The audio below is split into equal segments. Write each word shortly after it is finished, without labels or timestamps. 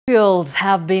Fuels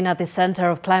have been at the center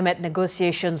of climate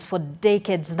negotiations for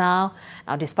decades now.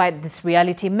 Now, despite this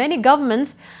reality, many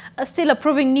governments are still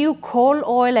approving new coal,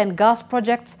 oil and gas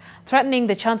projects, threatening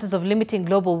the chances of limiting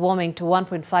global warming to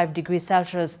 1.5 degrees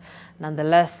Celsius.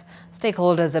 Nonetheless,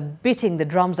 stakeholders are beating the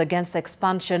drums against the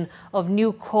expansion of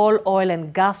new coal, oil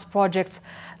and gas projects,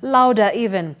 louder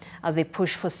even as they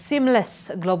push for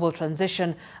seamless global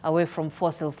transition away from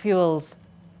fossil fuels.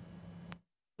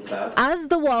 As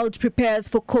the world prepares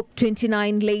for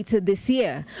COP29 later this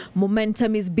year,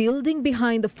 momentum is building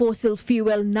behind the fossil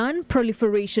fuel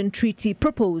non-proliferation treaty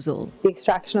proposal. The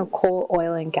extraction of coal,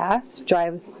 oil and gas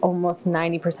drives almost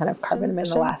 90% of carbon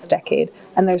emissions in the last decade,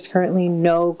 and there's currently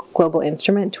no global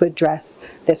instrument to address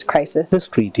this crisis. This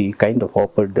treaty kind of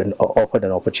offered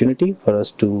an opportunity for us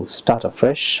to start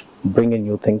afresh, bring in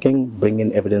new thinking, bring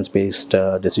in evidence-based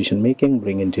decision-making,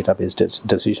 bring in data-based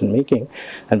decision-making,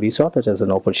 and we saw that as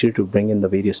an opportunity to bring in the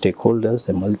various stakeholders,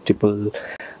 the multiple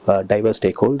diverse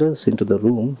stakeholders into the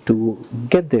room to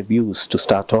get their views to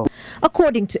start off.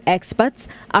 According to experts,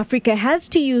 Africa has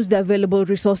to use the available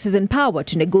resources and power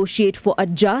to negotiate for a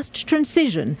just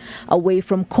transition away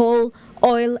from coal,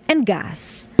 oil and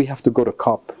gas. We have to go to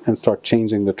COP and start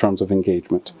changing the terms of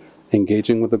engagement,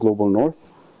 engaging with the global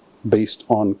north based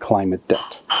on climate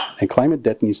debt. And climate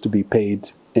debt needs to be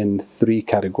paid in 3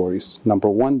 categories. Number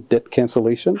 1, debt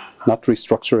cancellation, not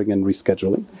restructuring and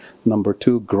rescheduling. Number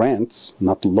 2, grants,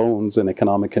 not loans and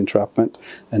economic entrapment.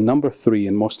 And number 3,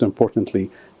 and most importantly,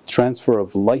 transfer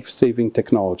of life-saving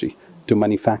technology to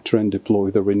manufacture and deploy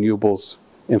the renewables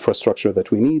infrastructure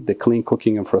that we need, the clean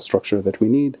cooking infrastructure that we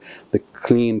need, the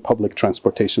clean public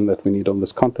transportation that we need on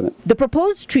this continent. The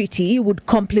proposed treaty would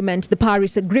complement the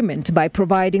Paris Agreement by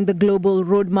providing the global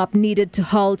roadmap needed to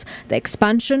halt the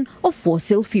expansion of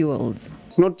fossil fuels.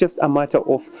 It's not just a matter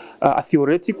of a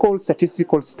theoretical,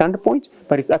 statistical standpoint,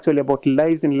 but it's actually about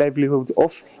lives and livelihoods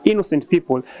of innocent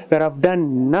people that have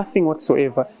done nothing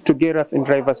whatsoever to get us and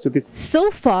drive us to this.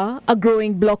 So far, a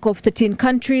growing bloc of 13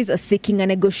 countries are seeking a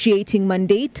negotiating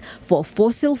mandate for a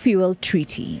fossil fuel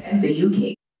treaty. The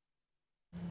UK